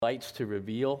delights to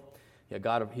reveal. He's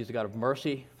a God of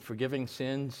mercy, forgiving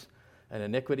sins and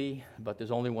iniquity, but there's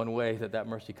only one way that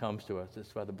mercy comes to us.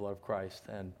 It's by the blood of Christ.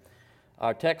 And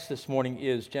our text this morning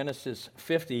is Genesis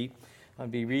 50. I'll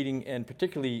be reading and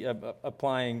particularly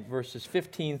applying verses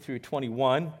 15 through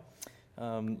 21,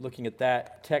 looking at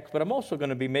that text. But I'm also going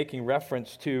to be making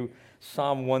reference to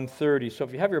Psalm 130. So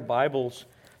if you have your Bibles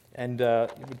and you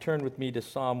would turn with me to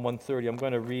Psalm 130, I'm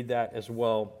going to read that as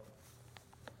well.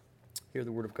 Hear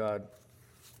the word of God.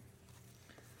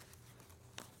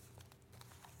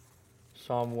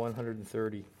 Psalm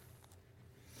 130,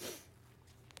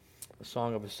 a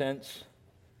song of ascents.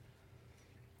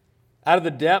 Out of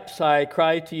the depths I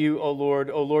cry to you, O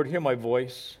Lord, hear my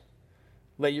voice.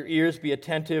 Let your ears be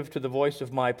attentive to the voice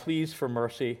of my pleas for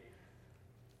mercy.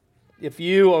 If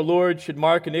you, O Lord, should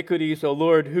mark iniquities, O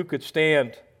Lord, who could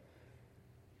stand?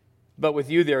 But with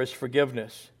you there is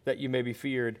forgiveness, that you may be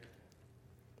feared.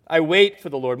 I wait for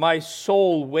the Lord. My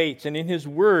soul waits, and in his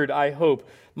word I hope.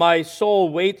 My soul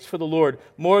waits for the Lord,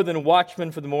 more than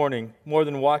watchmen for the morning, more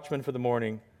than watchmen for the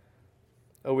morning.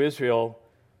 O Israel,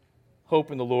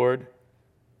 hope in the Lord,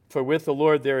 for with the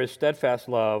Lord there is steadfast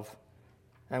love,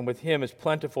 and with him is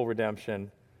plentiful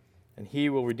redemption, and he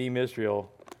will redeem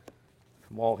Israel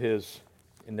from all his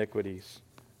iniquities.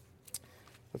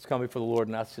 Let's come before the Lord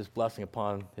and ask his blessing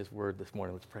upon his word this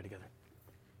morning. Let's pray together.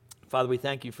 Father, we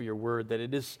thank you for your word, that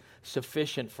it is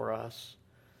sufficient for us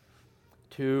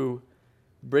to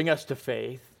bring us to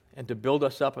faith and to build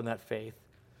us up in that faith.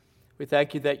 We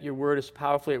thank you that your word is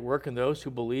powerfully at work in those who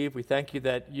believe. We thank you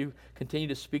that you continue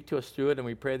to speak to us through it, and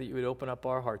we pray that you would open up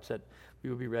our hearts, that we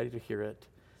would be ready to hear it,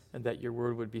 and that your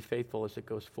word would be faithful as it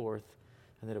goes forth,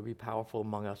 and that it would be powerful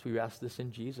among us. We ask this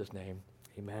in Jesus' name.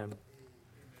 Amen.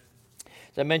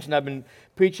 As I mentioned, I've been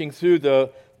preaching through the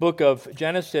book of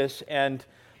Genesis, and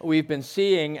we've been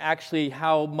seeing actually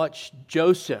how much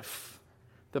Joseph,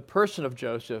 the person of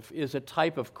Joseph, is a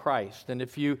type of Christ. And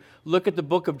if you look at the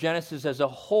book of Genesis as a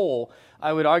whole,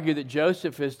 I would argue that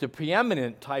Joseph is the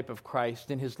preeminent type of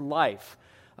Christ in his life.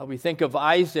 We think of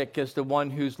Isaac as the one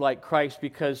who's like Christ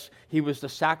because he was the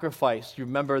sacrifice. You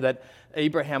remember that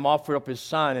Abraham offered up his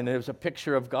son, and it was a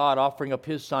picture of God offering up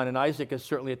his son, and Isaac is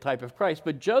certainly a type of Christ.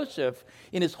 But Joseph,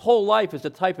 in his whole life, is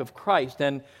a type of Christ.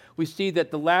 And we see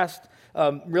that the last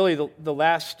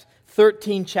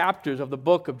 13 chapters of the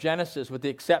book of Genesis, with the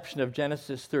exception of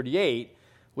Genesis 38,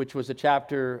 which was a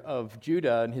chapter of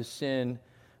Judah and his sin,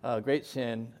 great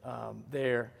sin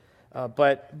there.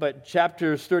 But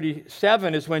chapters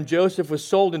 37 is when Joseph was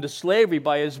sold into slavery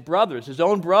by his brothers, his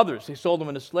own brothers. They sold him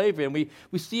into slavery. And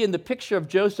we see in the picture of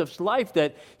Joseph's life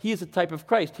that he is a type of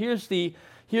Christ. Here's the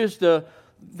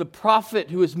prophet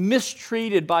who is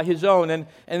mistreated by his own, and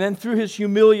then through his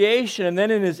humiliation, and then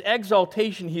in his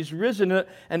exaltation, he's risen,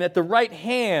 and at the right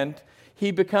hand,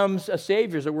 he becomes a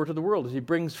savior, as it were, to the world, as he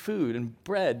brings food and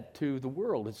bread to the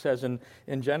world, it says in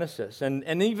Genesis.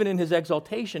 And even in his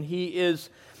exaltation, he is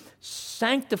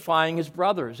sanctifying his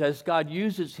brothers as God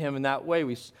uses him in that way.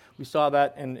 We saw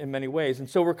that in many ways. And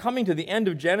so we're coming to the end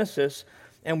of Genesis,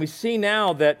 and we see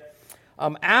now that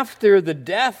after the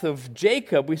death of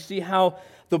Jacob, we see how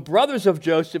the brothers of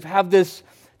Joseph have this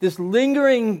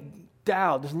lingering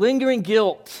doubt, this lingering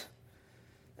guilt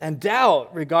and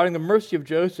doubt regarding the mercy of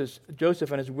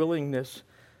Joseph and his willingness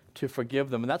to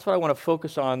forgive them. And that's what I want to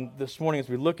focus on this morning as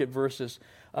we look at verses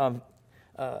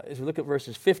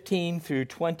 15 through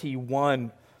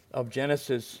 21 of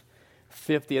Genesis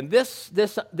 50. And this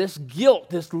guilt,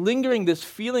 this lingering, this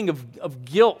feeling of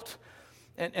guilt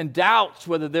and doubts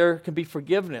whether there can be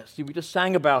forgiveness. We just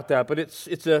sang about that, but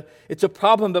it's a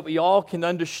problem that we all can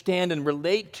understand and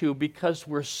relate to because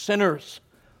we're sinners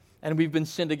and we've been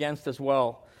sinned against as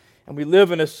well. And we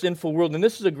live in a sinful world. And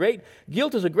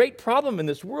guilt is a great problem in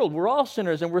this world. We're all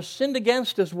sinners and we're sinned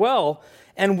against as well.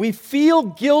 And we feel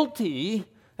guilty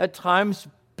at times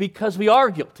because we are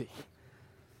guilty.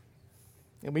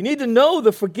 And we need to know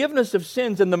the forgiveness of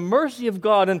sins and the mercy of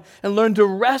God and learn to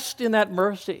rest in that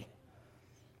mercy.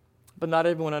 But not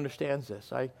everyone understands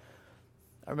this. I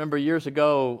remember years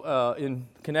ago in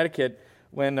Connecticut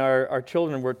when our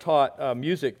children were taught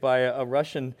music by a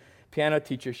Russian piano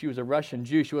teacher. She was a Russian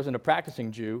Jew. She wasn't a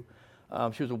practicing Jew.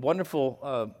 She was a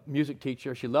wonderful music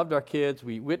teacher. She loved our kids.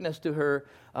 We witnessed to her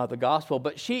the gospel.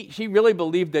 But she really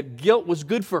believed that guilt was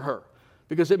good for her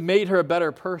because it made her a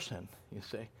better person, you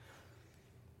see.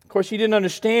 Of course, she didn't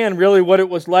understand really what it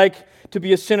was like to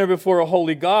be a sinner before a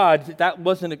holy God. That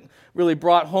wasn't really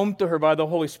brought home to her by the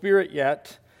Holy Spirit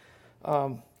yet.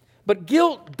 But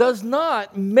guilt does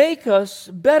not make us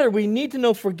better. We need to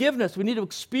know forgiveness. We need to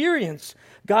experience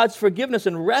God's forgiveness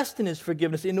and rest in His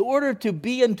forgiveness in order to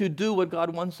be and to do what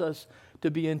God wants us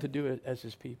to be in to do it as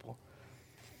his people.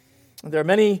 There are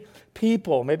many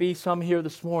people, maybe some here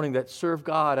this morning, that serve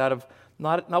God out of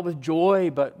not with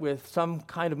joy, but with some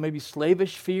kind of maybe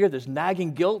slavish fear. There's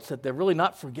nagging guilt that they're really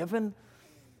not forgiven.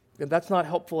 And that's not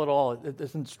helpful at all. It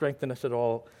doesn't strengthen us at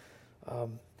all.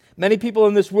 Many people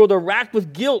in this world are racked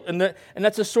with guilt, and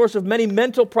that's a source of many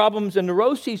mental problems and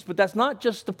neuroses, but that's not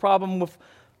just the problem with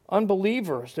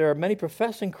unbelievers. There are many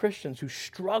professing Christians who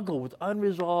struggle with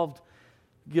unresolved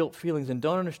guilt feelings and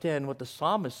don't understand what the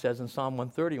psalmist says in Psalm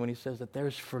 130 when he says that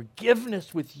there's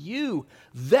forgiveness with you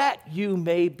that you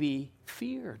may be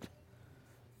feared.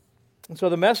 And so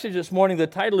the message this morning, the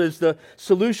title is The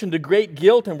Solution to Great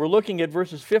Guilt, and we're looking at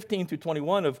verses 15 through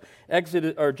 21 of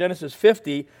Genesis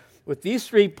 50 with these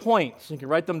 3 points. You can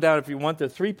write them down if you want. There are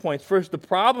 3 points. First, the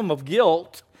problem of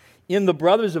guilt in the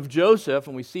brothers of Joseph,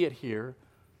 and we see it here.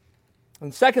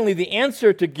 And secondly, the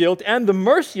answer to guilt and the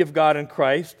mercy of God in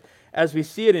Christ as we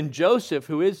see it in Joseph,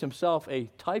 who is himself a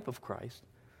type of Christ.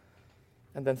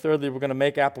 And then thirdly, we're going to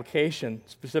make application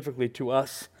specifically to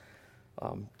us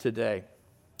today.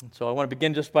 And so I want to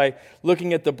begin just by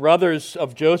looking at the brothers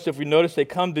of Joseph. We notice they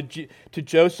come to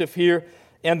Joseph here,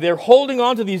 and they're holding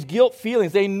on to these guilt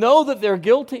feelings. They know that they're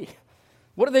guilty.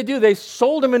 What do? They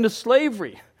sold him into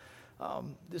slavery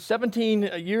 17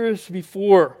 years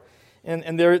before.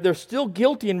 And they're still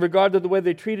guilty in regard to the way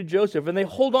they treated Joseph. And they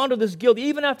hold on to this guilt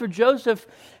even after Joseph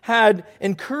had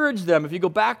encouraged them. If you go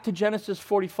back to Genesis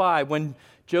 45, when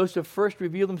Joseph first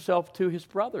revealed himself to his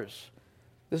brothers,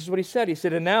 this is what he said. He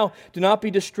said, "And now do not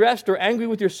be distressed or angry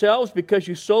with yourselves because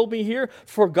you sold me here,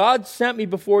 for God sent me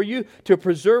before you to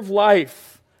preserve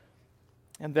life."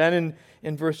 And then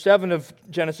in verse 7 of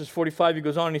Genesis 45, he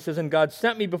goes on and he says, "And God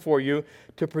sent me before you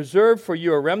to preserve for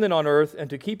you a remnant on earth and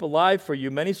to keep alive for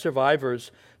you many survivors.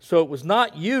 So it was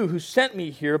not you who sent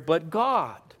me here, but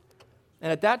God." And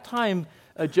at that time,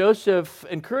 Joseph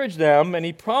encouraged them and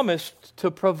he promised to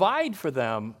provide for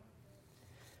them.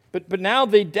 But now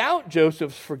they doubt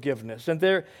Joseph's forgiveness, and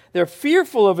they're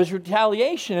fearful of his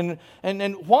retaliation.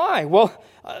 And why? Well,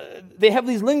 they have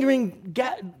these lingering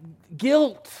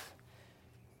guilt.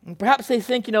 And perhaps they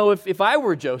think, if I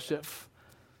were Joseph,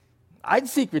 I'd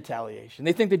seek retaliation.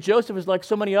 They think that Joseph is like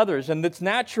so many others, and it's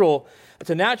natural. It's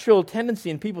a natural tendency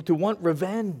in people to want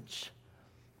revenge.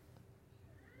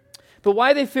 But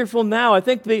why are they fearful now? I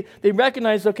think they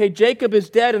recognize, Jacob is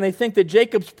dead, and they think that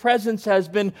Jacob's presence has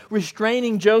been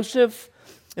restraining Joseph.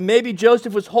 And maybe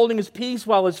Joseph was holding his peace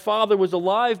while his father was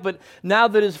alive, but now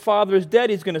that his father is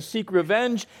dead, he's going to seek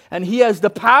revenge, and he has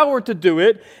the power to do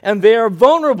it, and they are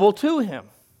vulnerable to him.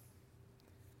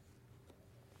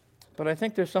 But I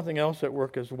think there's something else at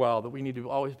work as well, that we need to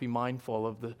always be mindful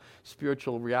of the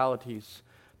spiritual realities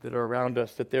that are around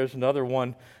us, that there's another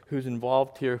one who's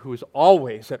involved here who is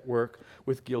always at work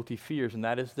with guilty fears, and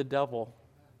that is the devil.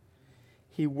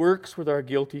 He works with our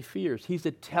guilty fears. He's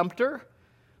a tempter,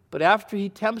 but after he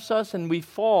tempts us and we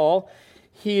fall,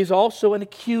 he is also an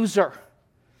accuser,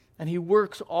 and he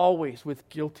works always with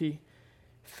guilty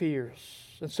fears.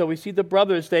 And so we see the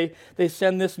brothers, they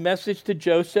send this message to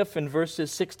Joseph in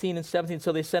verses 16 and 17.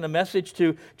 So they send a message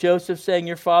to Joseph saying,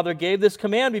 "Your father gave this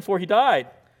command before he died.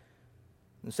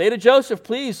 And say to Joseph,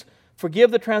 please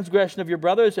forgive the transgression of your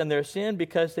brothers and their sin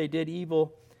because they did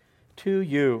evil to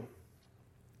you.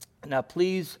 Now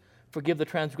please forgive the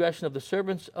transgression of the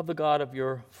servants of the God of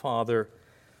your father."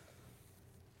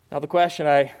 Now the question,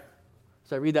 as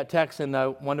I read that text, and I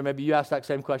wonder maybe you asked that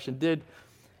same question, did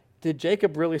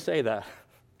Jacob really say that?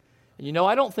 And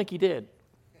I don't think he did.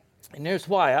 And here's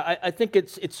why. I think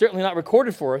it's certainly not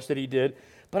recorded for us that he did,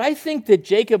 but I think that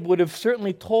Jacob would have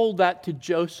certainly told that to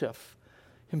Joseph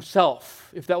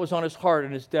himself, if that was on his heart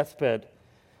in his deathbed.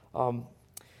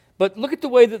 But look at the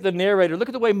way that the narrator, look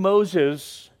at the way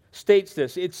Moses states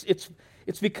this.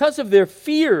 It's because of their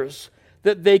fears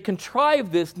that they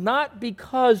contrive this, not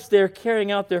because they're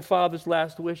carrying out their father's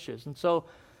last wishes. And so,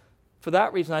 for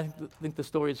that reason, I think the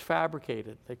story is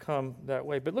fabricated. They come that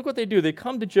way. But look what they do. They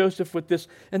come to Joseph with this,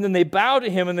 and then they bow to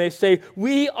him and they say,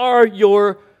 "We are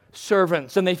your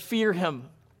servants," and they fear him.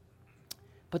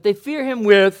 But they fear him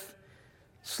with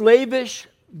slavish,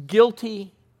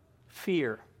 guilty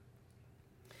fear.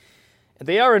 And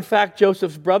they are, in fact,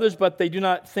 Joseph's brothers, but they do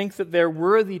not think that they're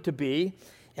worthy to be,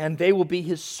 and they will be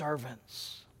his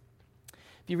servants.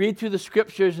 If you read through the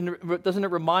scriptures, and doesn't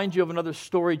it remind you of another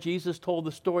story? Jesus told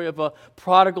the story of a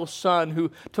prodigal son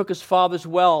who took his father's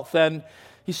wealth, and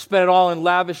he spent it all in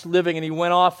lavish living, and he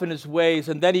went off in his ways.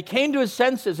 And then he came to his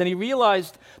senses, and he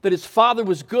realized that his father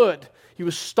was good. He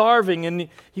was starving, and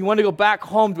he wanted to go back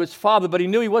home to his father, but he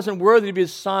knew he wasn't worthy to be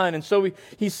his son. And so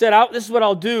he said, "This is what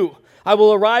I'll do. I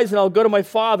will arise and I'll go to my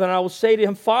father, and I will say to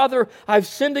him, Father, I've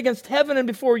sinned against heaven and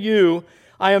before you.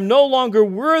 I am no longer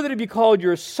worthy to be called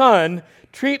your son.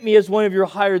 Treat me as one of your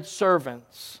hired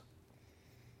servants.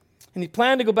 And he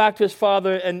planned to go back to his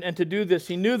father and to do this.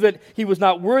 He knew that he was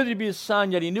not worthy to be his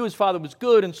son, yet he knew his father was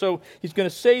good, and so he's going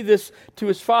to say this to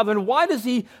his father. And why does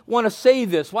he want to say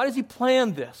this? Why does he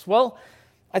plan this? Well,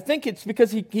 I think it's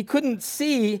because he couldn't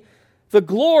see the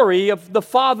glory of the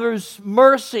Father's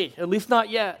mercy, at least not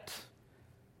yet.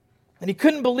 And he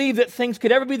couldn't believe that things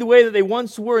could ever be the way that they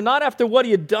once were, not after what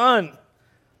he had done.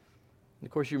 And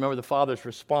of course, you remember the Father's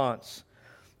response.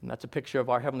 And that's a picture of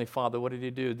our Heavenly Father. What did he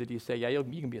do? Did he say, yeah, you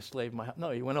can be a slave in my house? No,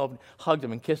 he went over, hugged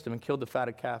him and kissed him and killed the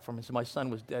fatted calf for him and said, my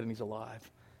son was dead and he's alive.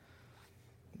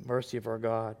 Mercy of our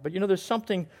God. But there's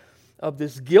something of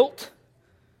this guilt,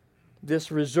 this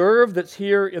reserve that's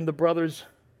here in the brothers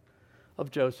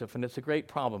of Joseph. And it's a great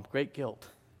problem, great guilt.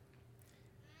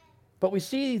 But we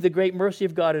see the great mercy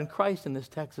of God in Christ in this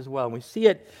text as well. And we see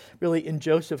it really in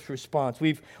Joseph's response.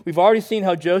 We've already seen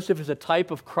how Joseph is a type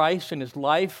of Christ in his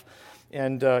life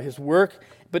and his work.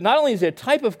 But not only is he a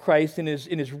type of Christ in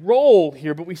his role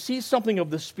here, but we see something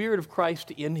of the Spirit of Christ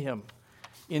in him,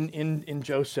 in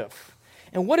Joseph.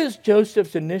 And what is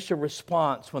Joseph's initial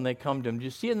response when they come to him? Do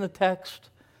you see it in the text?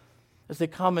 As they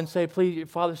come and say, please, your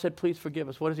father said, please forgive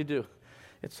us. What does he do?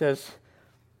 It says,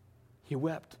 he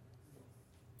wept.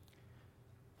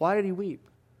 Why did he weep?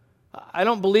 I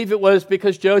don't believe it was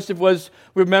because Joseph was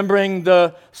remembering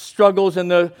the struggles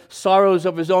and the sorrows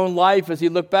of his own life as he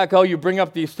looked back. Oh, you bring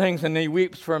up these things and he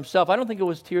weeps for himself. I don't think it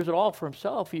was tears at all for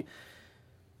himself.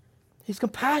 He's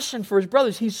compassion for his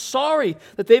brothers. He's sorry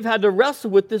that they've had to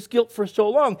wrestle with this guilt for so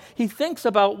long. He thinks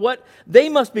about what they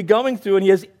must be going through, and he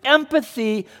has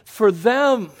empathy for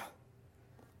them.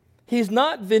 He's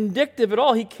not vindictive at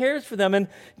all. He cares for them. And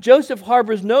Joseph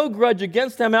harbors no grudge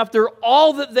against them after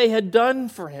all that they had done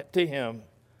to him.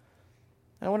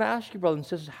 And I want to ask you, brothers and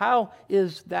sisters, how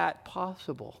is that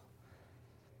possible?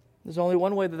 There's only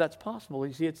one way that that's possible.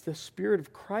 You see, it's the Spirit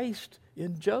of Christ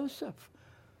in Joseph.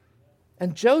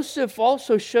 And Joseph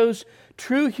also shows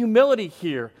true humility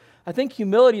here. I think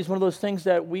humility is one of those things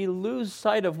that we lose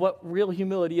sight of what real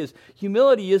humility is.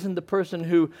 Humility isn't the person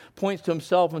who points to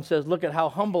himself and says, look at how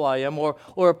humble I am, or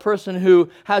a person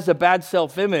who has a bad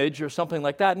self-image or something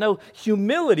like that. No,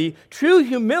 humility, true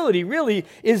humility really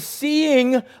is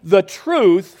seeing the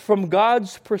truth from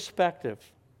God's perspective.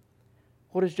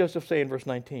 What does Joseph say in verse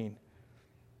 19?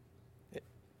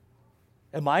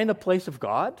 Am I in the place of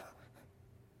God?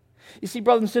 You see,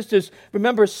 brothers and sisters,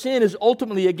 remember, sin is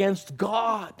ultimately against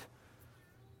God.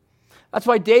 That's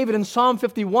why David in Psalm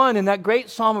 51, in that great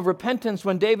psalm of repentance,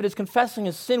 when David is confessing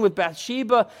his sin with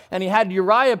Bathsheba, and he had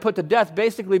Uriah put to death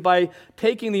basically by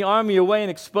taking the army away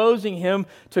and exposing him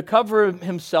to cover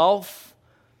himself.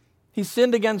 He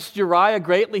sinned against Uriah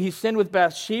greatly. He sinned with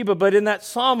Bathsheba. But in that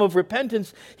psalm of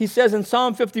repentance, he says in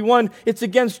Psalm 51, it's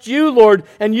against you, Lord,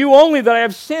 and you only that I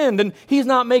have sinned. And he's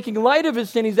not making light of his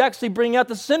sin. He's actually bringing out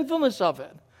the sinfulness of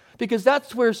it. Because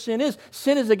that's where sin is.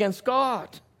 Sin is against God.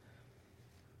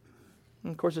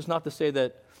 And of course, it's not to say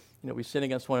that we sin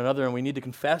against one another and we need to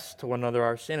confess to one another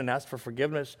our sin and ask for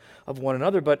forgiveness of one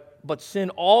another. But sin,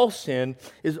 all sin,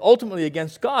 is ultimately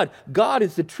against God. God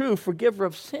is the true forgiver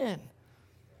of sin.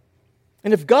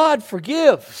 And if God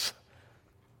forgives,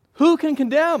 who can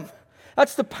condemn?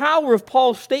 That's the power of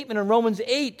Paul's statement in Romans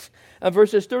 8,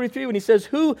 verses 33, when he says,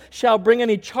 who shall bring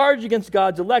any charge against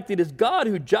God's elect? It is God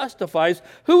who justifies.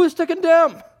 Who is to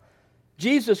condemn?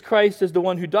 Jesus Christ is the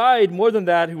one who died, more than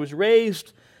that, who was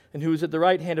raised, and who is at the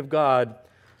right hand of God,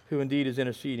 who indeed is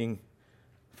interceding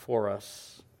for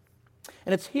us.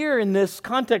 And it's here in this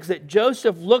context that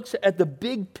Joseph looks at the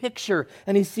big picture,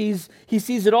 and he sees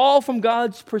it all from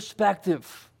God's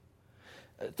perspective.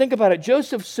 Think about it.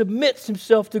 Joseph submits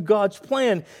himself to God's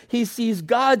plan. He sees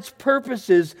God's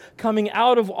purposes coming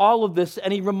out of all of this,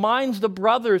 and he reminds the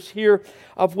brothers here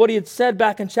of what he had said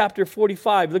back in chapter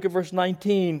 45. Look at verse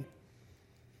 19.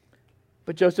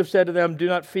 But Joseph said to them, do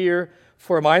not fear,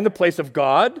 for am I in the place of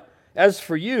God? As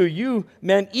for you, you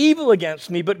meant evil against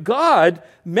me, but God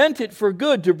meant it for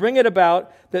good, to bring it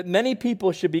about that many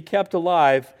people should be kept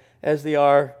alive as they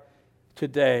are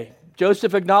today.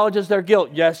 Joseph acknowledges their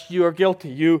guilt. Yes, you are guilty.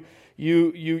 You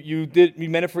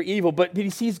meant it for evil, but he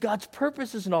sees God's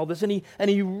purposes in all this, and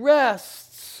he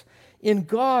rests in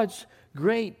God's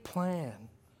great plan.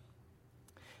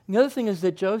 And the other thing is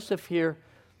that Joseph here,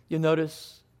 you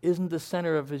notice, isn't the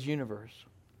center of his universe.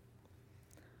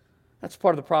 That's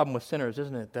part of the problem with sinners,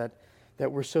 isn't it?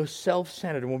 That we're so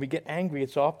self-centered. And when we get angry,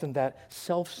 it's often that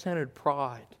self-centered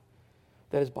pride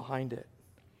that is behind it.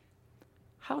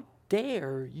 How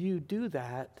dare you do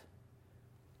that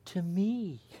to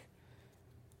me.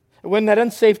 When that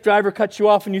unsafe driver cuts you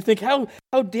off and you think, how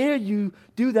dare you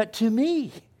do that to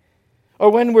me? Or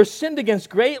when we're sinned against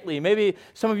greatly, maybe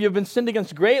some of you have been sinned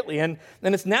against greatly, and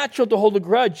it's natural to hold a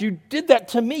grudge. You did that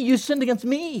to me. You sinned against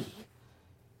me.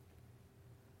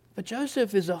 But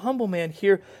Joseph is a humble man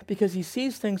here because he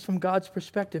sees things from God's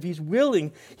perspective. He's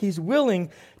willing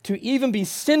to even be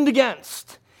sinned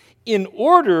against in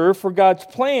order for God's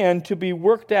plan to be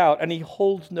worked out, and he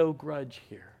holds no grudge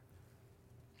here.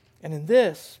 And in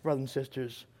this, brothers and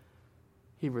sisters,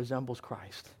 he resembles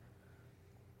Christ.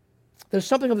 There's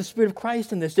something of the Spirit of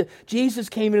Christ in this, that Jesus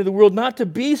came into the world not to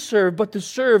be served, but to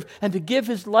serve and to give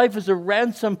his life as a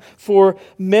ransom for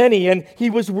many. And he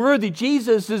was worthy.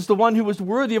 Jesus is the one who was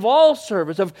worthy of all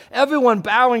service, of everyone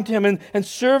bowing to him and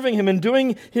serving him and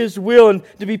doing his will, and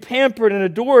to be pampered and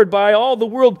adored by all the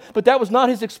world. But that was not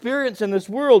his experience in this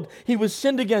world. He was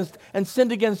sinned against, and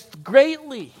sinned against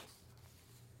greatly.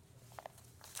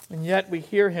 And yet we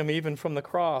hear him even from the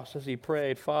cross as he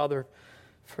prayed, Father,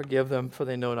 forgive them, for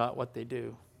they know not what they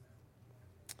do.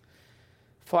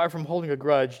 Far from holding a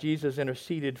grudge, Jesus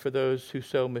interceded for those who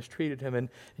so mistreated him, and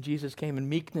Jesus came in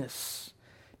meekness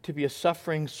to be a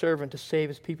suffering servant to save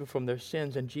his people from their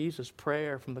sins. And Jesus'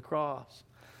 prayer from the cross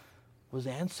was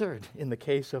answered in the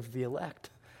case of the elect.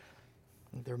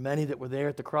 There are many that were there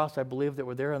at the cross, I believe, that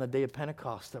were there on the day of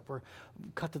Pentecost, that were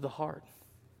cut to the heart.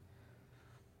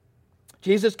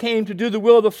 Jesus came to do the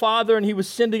will of the Father, and he was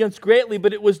sinned against greatly,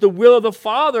 but it was the will of the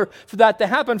Father for that to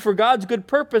happen, for God's good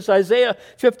purpose. Isaiah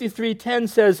 53:10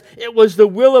 says, it was the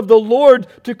will of the Lord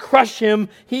to crush him.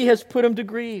 He has put him to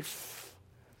grief.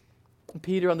 And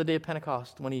Peter on the day of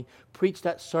Pentecost, when he preached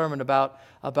that sermon about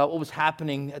what was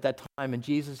happening at that time, and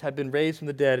Jesus had been raised from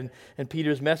the dead, and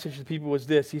Peter's message to the people was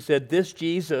this. He said, this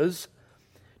Jesus,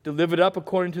 delivered up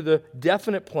according to the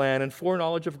definite plan and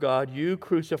foreknowledge of God, you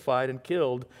crucified and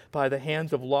killed by the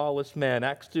hands of lawless men.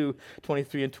 Acts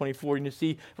 2:23 and 24. And you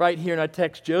see right here in our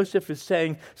text, Joseph is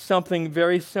saying something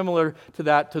very similar to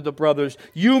that to the brothers.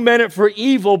 You meant it for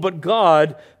evil, but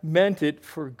God meant it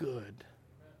for good.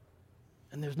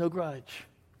 And there's no grudge.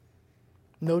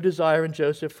 No desire in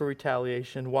Joseph for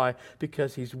retaliation. Why?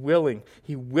 Because he's willing.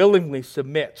 He willingly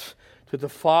submits to the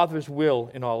Father's will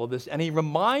in all of this. And he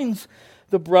reminds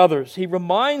the brothers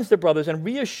and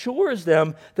reassures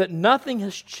them that nothing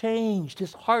has changed.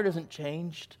 His heart hasn't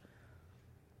changed.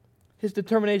 His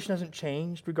determination hasn't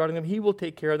changed regarding them. He will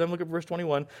take care of them. Look at verse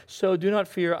 21. So do not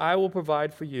fear, I will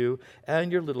provide for you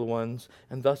and your little ones.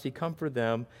 And thus he comforted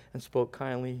them and spoke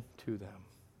kindly to them.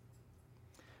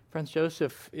 Friends,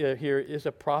 Joseph here is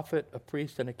a prophet, a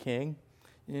priest, and a king.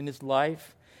 And in his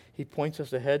life, he points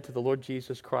us ahead to the Lord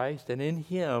Jesus Christ. And in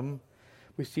him,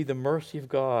 we see the mercy of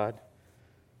God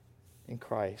in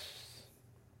Christ.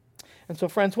 And so,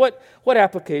 friends, what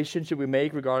application should we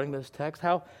make regarding this text?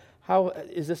 How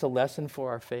is this a lesson for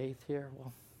our faith here?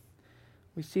 Well,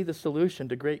 we see the solution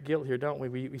to great guilt here, don't we?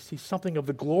 We see something of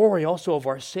the glory also of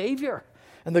our Savior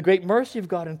and the great mercy of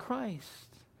God in Christ.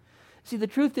 See, the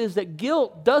truth is that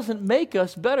guilt doesn't make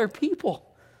us better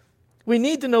people. We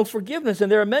need to know forgiveness,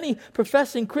 and there are many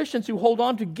professing Christians who hold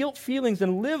on to guilt feelings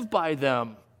and live by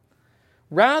them,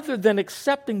 rather than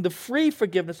accepting the free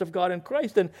forgiveness of God in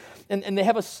Christ. And they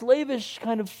have a slavish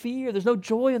kind of fear. There's no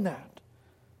joy in that.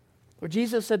 Where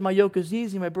Jesus said, my yoke is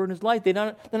easy, my burden is light. They're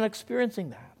not experiencing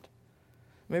that.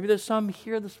 Maybe there's some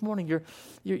here this morning.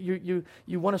 You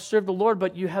want to serve the Lord,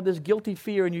 but you have this guilty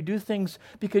fear, and you do things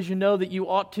because you know that you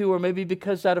ought to, or maybe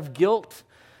because out of guilt,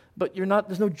 but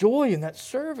there's no joy in that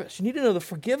service. You need to know the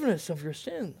forgiveness of your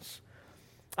sins.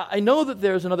 I know that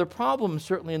there's another problem,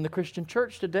 certainly in the Christian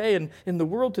church today and in the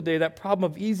world today, that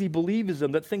problem of easy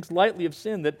believism, that thinks lightly of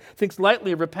sin, that thinks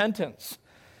lightly of repentance.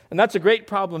 And that's a great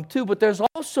problem too, but there's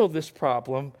also this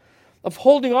problem of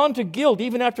holding on to guilt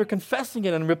even after confessing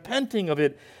it and repenting of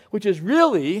it, which is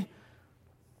really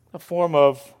a form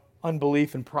of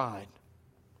unbelief and pride.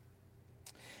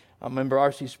 I remember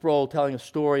R.C. Sproul telling a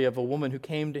story of a woman who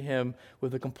came to him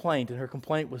with a complaint, and her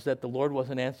complaint was that the Lord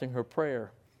wasn't answering her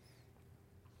prayer.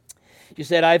 She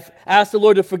said, I've asked the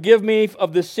Lord to forgive me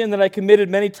of the sin that I committed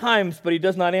many times, but he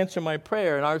does not answer my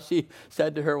prayer. And R.C.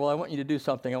 said to her, well, I want you to do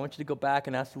something. I want you to go back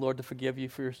and ask the Lord to forgive you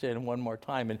for your sin one more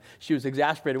time. And she was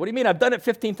exasperated. What do you mean? I've done it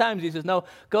 15 times. He says, no,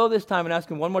 go this time and ask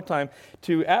him one more time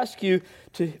to ask you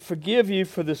to forgive you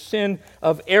for the sin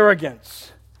of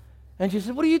arrogance. And she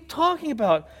said, what are you talking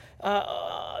about?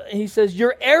 And he says,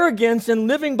 your arrogance in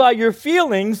living by your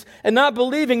feelings and not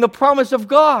believing the promise of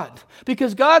God.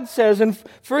 Because God says in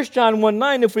 1 John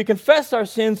 1:9, if we confess our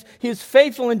sins, he is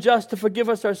faithful and just to forgive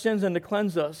us our sins and to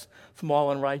cleanse us from all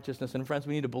unrighteousness. And friends,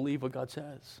 we need to believe what God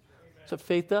says. That's what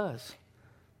faith does.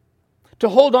 To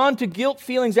hold on to guilt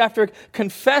feelings after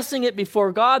confessing it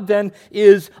before God then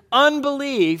is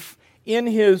unbelief in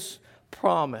His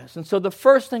promise. And so the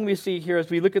first thing we see here as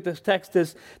we look at this text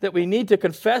is that we need to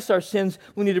confess our sins,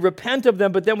 we need to repent of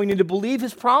them, but then we need to believe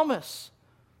His promise.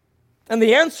 And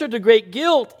the answer to great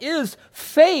guilt is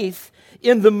faith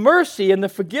in the mercy and the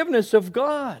forgiveness of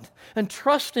God and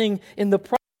trusting in the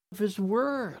promise of His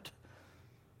word.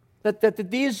 That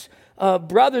these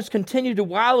brothers continued to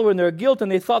wallow in their guilt,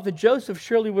 and they thought that Joseph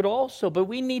surely would also. But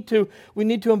we need to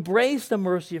embrace the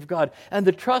mercy of God and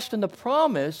the trust in the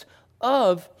promise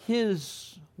of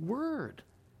His word.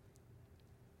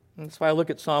 And that's why I look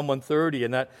at Psalm 130,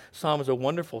 and that psalm is a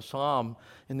wonderful psalm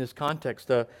in this context.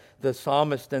 The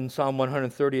psalmist in Psalm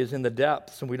 130 is in the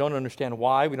depths, and we don't understand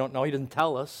why. We don't know. He doesn't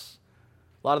tell us.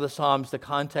 A lot of the Psalms, the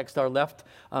context are left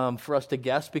for us to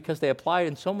guess because they apply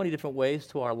in so many different ways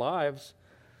to our lives.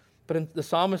 But in the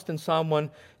psalmist in Psalm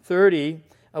 130,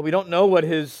 we don't know what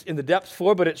his in the depths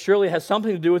for, but it surely has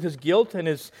something to do with his guilt and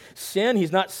his sin.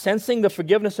 He's not sensing the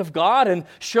forgiveness of God, and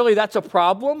surely that's a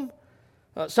problem.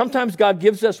 Sometimes God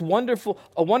gives us a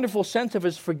wonderful sense of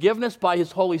His forgiveness by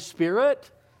His Holy Spirit,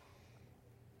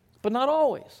 but not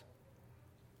always.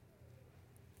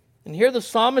 And here the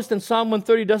psalmist in Psalm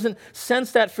 130 doesn't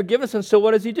sense that forgiveness, and so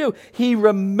what does he do? He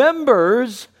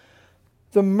remembers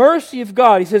the mercy of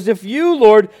God. He says, if you,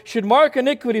 Lord, should mark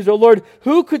iniquities, O Lord,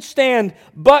 who could stand?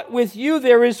 But with you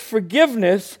there is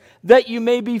forgiveness, that you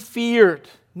may be feared.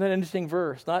 Isn't that an interesting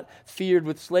verse? Not feared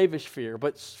with slavish fear,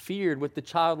 but feared with the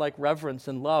childlike reverence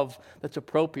and love that's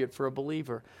appropriate for a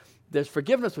believer. There's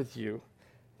forgiveness with you,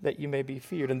 that you may be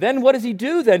feared. And then what does he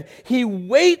do then? He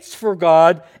waits for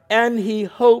God and he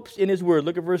hopes in His word.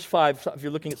 Look at verse 5 if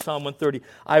you're looking at Psalm 130.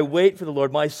 I wait for the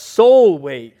Lord. My soul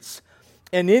waits.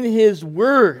 And in His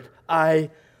word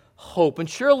I hope. And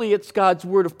surely it's God's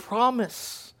word of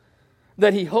promise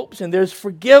that he hopes in. There's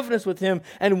forgiveness with Him.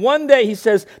 And one day, he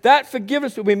says, that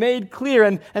forgiveness will be made clear.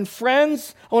 And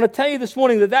friends, I want to tell you this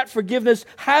morning that forgiveness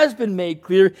has been made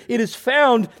clear. It is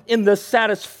found in the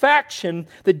satisfaction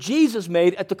that Jesus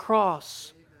made at the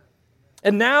cross.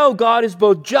 And now God is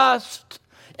both just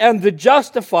and the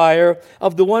justifier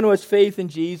of the one who has faith in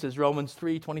Jesus, Romans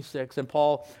 3:26. And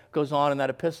Paul goes on in that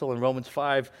epistle in Romans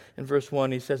 5 and verse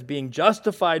 1. He says, being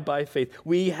justified by faith,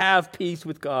 we have peace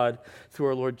with God through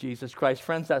our Lord Jesus Christ.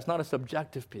 Friends, that's not a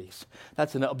subjective peace.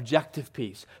 That's an objective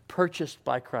peace, purchased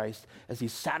by Christ as He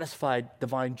satisfied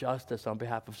divine justice on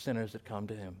behalf of sinners that come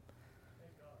to Him.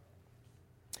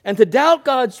 And to doubt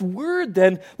God's word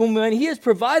then, when He has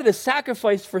provided a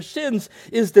sacrifice for sins,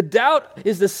 is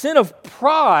the sin of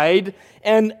pride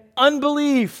and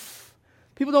unbelief.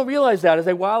 People don't realize that as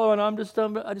they wallow and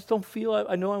I just don't feel,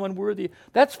 I know I'm unworthy.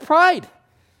 That's pride.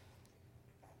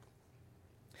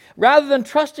 Rather than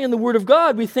trusting in the word of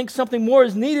God, we think something more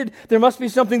is needed. There must be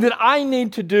something that I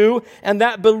need to do, and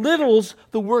that belittles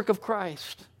the work of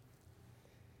Christ.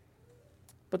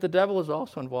 But the devil is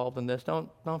also involved in this.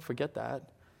 Don't forget that.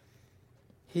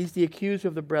 He's the accuser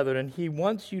of the brethren, and he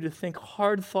wants you to think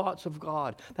hard thoughts of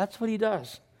God. That's what he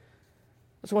does.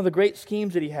 That's one of the great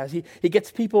schemes that he has. He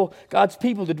gets God's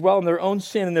people, to dwell in their own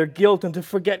sin and their guilt and to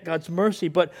forget God's mercy.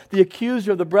 But the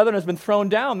accuser of the brethren has been thrown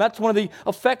down. That's one of the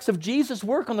effects of Jesus'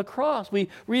 work on the cross. We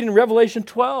read in Revelation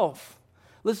 12.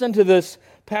 Listen to this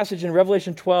passage in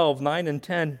Revelation 12, 9 and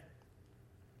 10.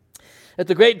 That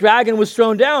the great dragon was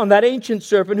thrown down, that ancient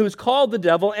serpent who is called the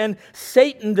devil, and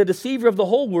Satan, the deceiver of the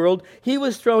whole world. He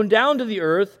was thrown down to the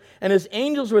earth, and his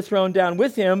angels were thrown down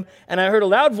with him. And I heard a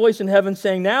loud voice in heaven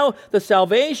saying, now the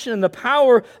salvation and the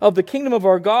power of the kingdom of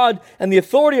our God and the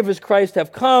authority of His Christ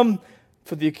have come,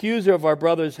 for the accuser of our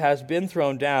brothers has been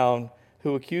thrown down,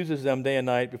 who accuses them day and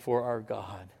night before our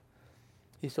God.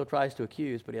 He still tries to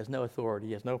accuse, but he has no authority,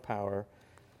 he has no power,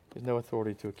 he has no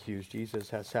authority to accuse. Jesus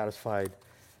has satisfied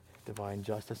divine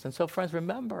justice. And so, friends,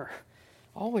 remember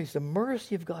always the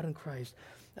mercy of God in Christ.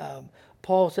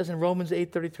 Paul says in Romans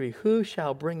 8:33, who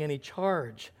shall bring any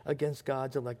charge against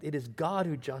God's elect? It is God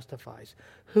who justifies.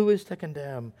 Who is to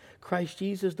condemn? Christ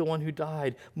Jesus, the one who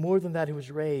died, more than that, who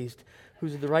was raised,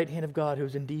 who's at the right hand of God, who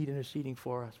is indeed interceding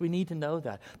for us. We need to know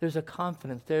that. There's a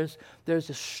confidence, there's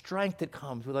a strength that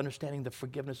comes with understanding the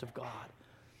forgiveness of God.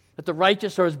 That the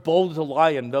righteous are as bold as a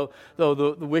lion, though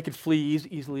the wicked flee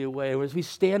easily away. As we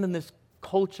stand in this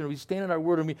culture, we stand in our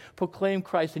word and we proclaim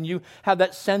Christ, and you have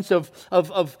that sense of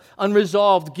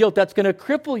unresolved guilt that's going to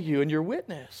cripple you in your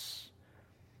witness.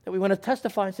 That we want to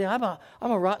testify and say, I'm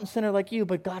a rotten sinner like you,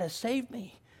 but God has saved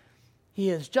me. He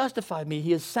has justified me.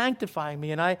 He is sanctifying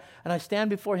me, and I stand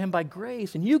before Him by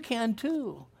grace, and you can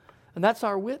too. And that's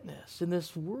our witness in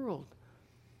this world.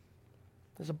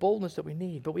 There's a boldness that we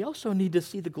need. But we also need to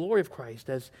see the glory of Christ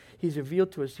as he's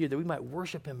revealed to us here, that we might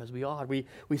worship him as we ought. We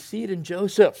see it in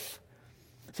Joseph.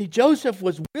 See, Joseph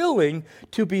was willing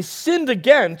to be sinned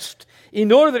against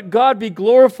in order that God be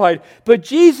glorified. But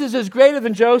Jesus is greater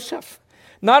than Joseph.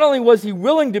 Not only was he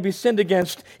willing to be sinned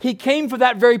against, he came for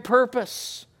that very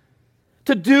purpose,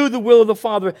 to do the will of the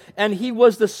Father. And he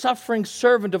was the suffering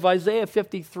servant of Isaiah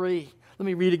 53. Let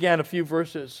me read again a few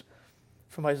verses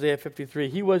from Isaiah 53.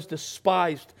 He was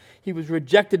despised. He was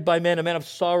rejected by men, a man of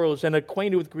sorrows and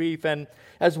acquainted with grief. And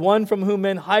as one from whom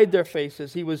men hide their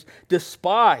faces, he was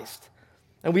despised.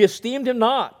 And we esteemed him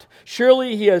not.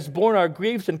 Surely he has borne our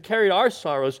griefs and carried our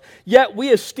sorrows. Yet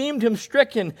we esteemed him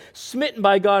stricken, smitten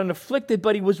by God, and afflicted.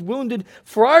 But he was wounded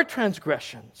for our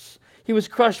transgressions. He was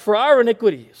crushed for our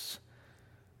iniquities.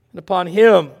 And upon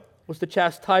him was the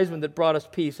chastisement that brought us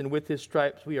peace. And with his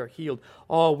stripes we are healed.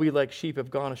 All we like sheep have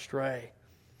gone astray.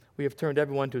 We have turned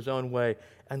everyone to his own way.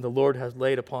 And the Lord has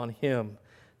laid upon him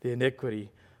the iniquity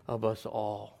of us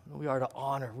all. We are to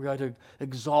honor. We are to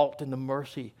exalt in the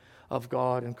mercy of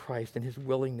God and Christ and his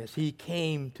willingness. He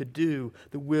came to do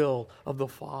the will of the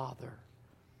Father.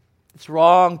 It's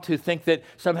wrong to think that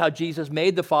somehow Jesus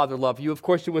made the Father love you. Of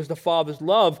course, it was the Father's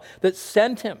love that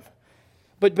sent him.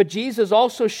 But Jesus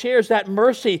also shares that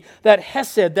mercy, that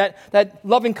hesed, that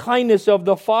loving kindness of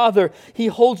the Father. He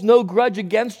holds no grudge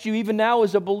against you even now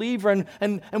as a believer,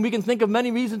 and we can think of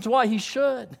many reasons why he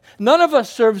should. None of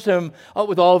us serves him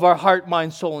with all of our heart,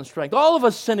 mind, soul, and strength. All of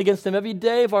us sin against him every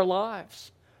day of our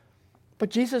lives.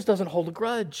 But Jesus doesn't hold a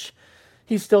grudge.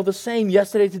 He's still the same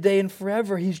yesterday, today, and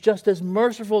forever. He's just as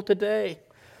merciful today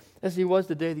as he was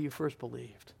the day that you first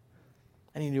believed.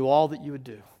 And he knew all that you would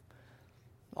do,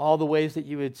 all the ways that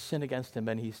you would sin against him,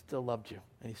 and he still loved you,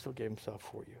 and he still gave himself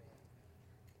for you.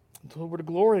 And so we're to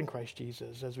glory in Christ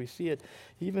Jesus as we see it,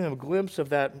 even a glimpse of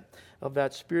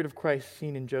that Spirit of Christ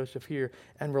seen in Joseph here,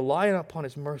 and relying upon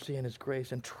his mercy and his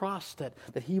grace, and trust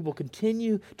that he will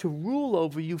continue to rule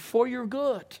over you for your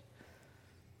good.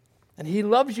 And he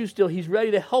loves you still. He's ready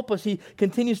to help us. He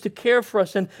continues to care for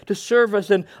us and to serve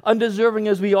us, and undeserving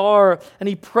as we are. And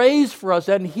he prays for us,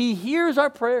 and he hears our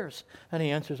prayers, and he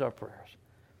answers our prayers.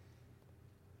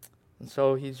 And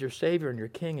so he's your Savior and your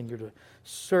King, and you're to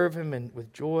serve him and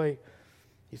with joy.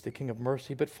 He's the King of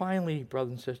mercy. But finally,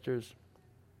 brothers and sisters,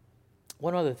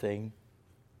 one other thing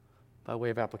by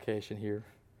way of application here.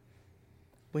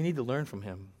 We need to learn from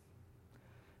him.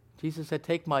 Jesus said,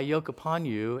 "Take my yoke upon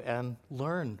you and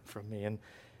learn from me." And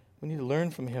we need to learn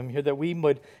from him here that we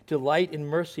would delight in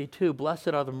mercy too. Blessed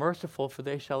are the merciful, for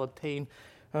they shall obtain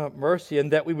mercy.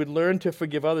 And that we would learn to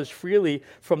forgive others freely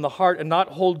from the heart and not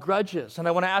hold grudges. And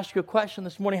I want to ask you a question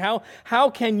this morning. How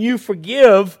can you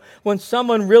forgive when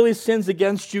someone really sins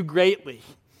against you greatly?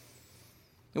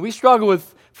 And we struggle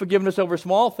with forgiveness over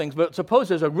small things, but suppose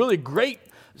there's a really great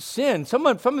sin. Some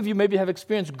of you maybe have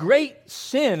experienced great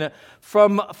sin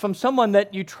from someone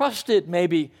that you trusted,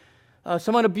 maybe.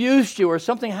 Someone abused you or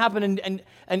something happened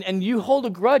and you hold a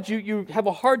grudge. You have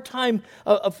a hard time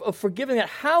of forgiving that.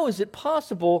 How is it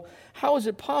possible? How is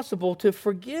it possible to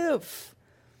forgive?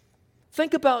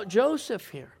 Think about Joseph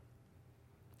here.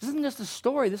 This isn't just a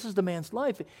story. This is the man's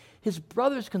life. His own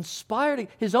brothers conspired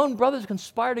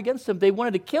against him. They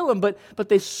wanted to kill him, but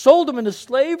they sold him into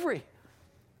slavery.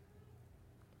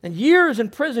 And years in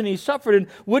prison he suffered, and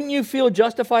wouldn't you feel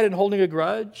justified in holding a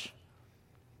grudge?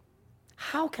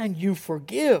 How can you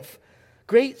forgive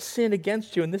great sin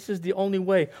against you? And this is the only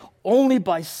way. Only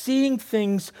by seeing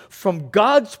things from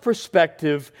God's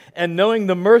perspective and knowing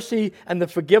the mercy and the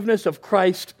forgiveness of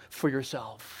Christ for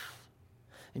yourself.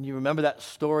 And you remember that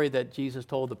story that Jesus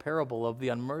told, the parable of the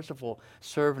unmerciful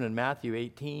servant in Matthew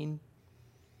 18?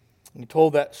 And he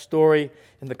told that story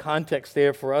in the context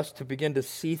there for us to begin to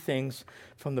see things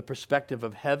from the perspective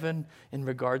of heaven in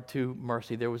regard to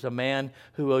mercy. There was a man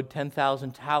who owed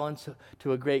 10,000 talents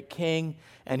to a great king,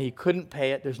 and he couldn't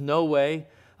pay it. There's no way.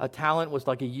 A talent was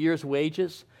like a year's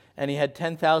wages, and he had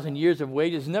 10,000 years of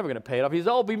wages. He's never going to pay it off. He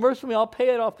said, "Oh, be merciful to me, I'll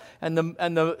pay it off." And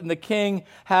the king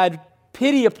had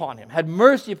pity upon him, had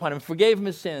mercy upon him, forgave him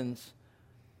his sins.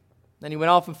 Then he went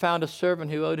off and found a servant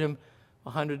who owed him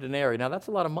 100 denarii. Now, that's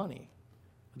a lot of money.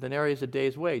 A denarii is a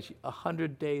day's wage.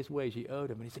 100 days' wage he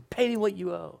owed him. And he said, "Pay me what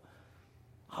you owe.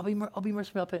 I'll be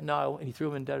merciful, I'll pay it." No, and he threw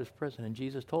him in debtor's prison. And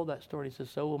Jesus told that story. He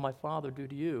says, "So will my Father do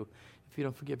to you if you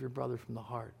don't forgive your brother from the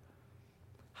heart."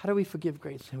 How do we forgive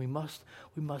great sin? We must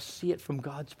see it from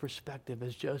God's perspective,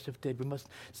 as Joseph did. We must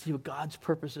see what God's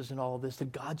purpose is in all of this,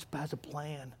 that God has a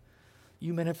plan.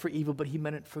 You meant it for evil, but he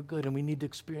meant it for good. And we need to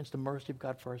experience the mercy of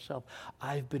God for ourselves.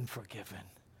 I've been forgiven.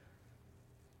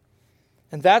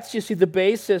 And that's, you see, the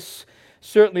basis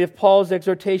Certainly, if Paul's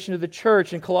exhortation to the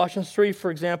church in Colossians 3,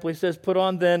 for example, he says, "Put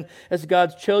on then, as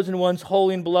God's chosen ones,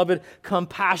 holy and beloved,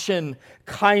 compassion,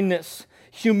 kindness,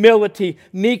 humility,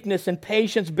 meekness, and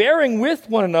patience, bearing with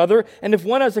one another, and if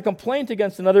one has a complaint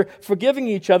against another, forgiving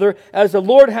each other, as the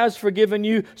Lord has forgiven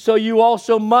you, so you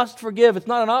also must forgive." It's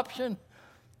not an option.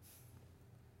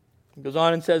 He goes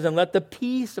on and says, "And let the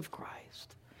peace of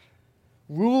Christ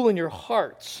rule in your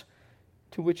hearts,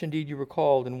 to which indeed you were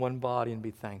called in one body, and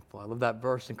be thankful." I love that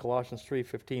verse in Colossians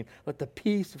 3:15. Let the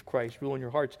peace of Christ rule in your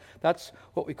hearts. That's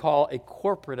what we call a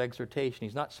corporate exhortation.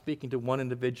 He's not speaking to one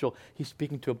individual. He's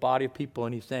speaking to a body of people,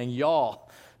 and he's saying, y'all,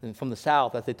 and from the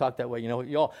South, as they talk that way,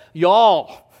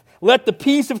 y'all, let the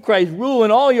peace of Christ rule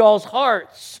in all y'all's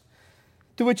hearts,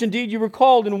 to which indeed you were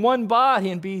called in one body,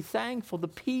 and be thankful. The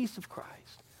peace of Christ.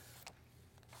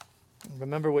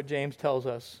 Remember what James tells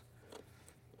us.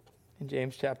 In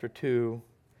James chapter 2,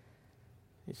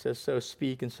 he says, "So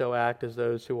speak and so act as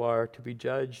those who are to be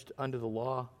judged under the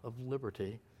law of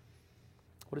liberty."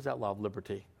 What is that law of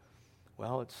liberty?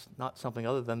 Well, it's not something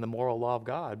other than the moral law of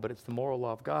God, but it's the moral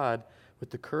law of God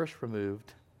with the curse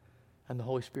removed and the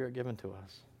Holy Spirit given to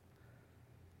us.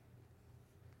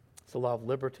 It's the law of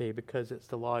liberty because it's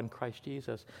the law in Christ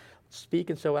Jesus. "Speak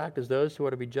and so act as those who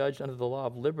are to be judged under the law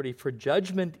of liberty, for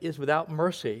judgment is without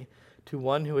mercy to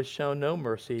one who has shown no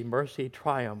mercy. Mercy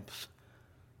triumphs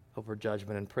over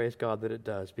judgment," and praise God that it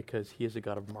does, because he is a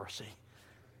God of mercy.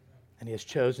 And he has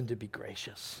chosen to be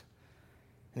gracious.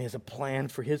 And he has a plan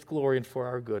for his glory and for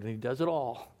our good. And he does it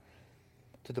all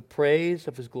to the praise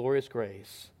of his glorious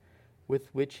grace,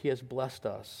 with which he has blessed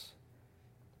us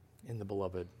in the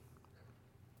beloved.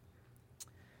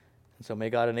 And so may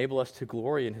God enable us to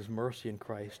glory in his mercy in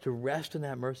Christ, to rest in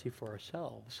that mercy for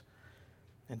ourselves,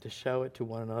 and to show it to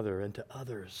one another and to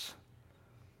others.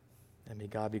 And may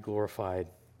God be glorified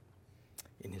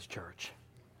in his church.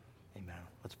 Amen.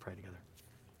 Let's pray together.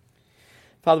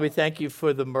 Father, we thank you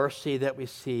for the mercy that we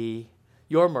see,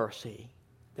 your mercy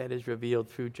that is revealed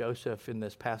through Joseph in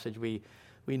this passage. We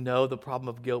know the problem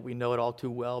of guilt. We know it all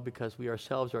too well because we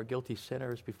ourselves are guilty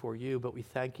sinners before you, but we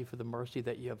thank you for the mercy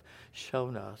that you have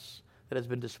shown us, that has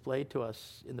been displayed to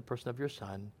us in the person of your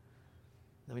Son.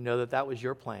 And we know that that was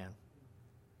your plan.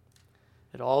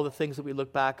 And all the things that we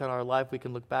look back on our life, we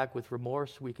can look back with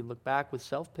remorse, we can look back with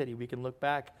self-pity, we can look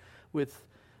back with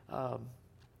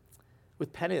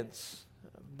penance.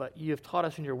 But you have taught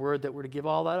us in your word that we're to give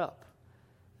all that up.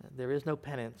 There is no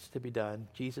penance to be done.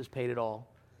 Jesus paid it all.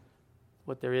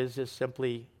 What there is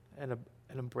simply an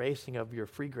embracing of your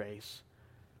free grace,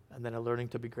 and then a learning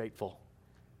to be grateful,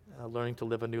 learning to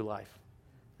live a new life.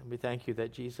 And we thank you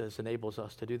that Jesus enables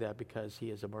us to do that because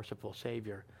he is a merciful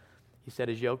Savior. He said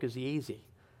his yoke is easy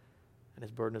and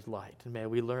his burden is light. And may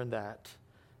we learn that.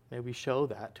 May we show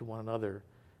that to one another.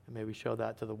 And may we show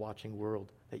that to the watching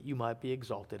world, that you might be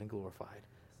exalted and glorified.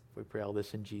 We pray all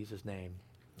this in Jesus' name.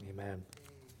 Amen.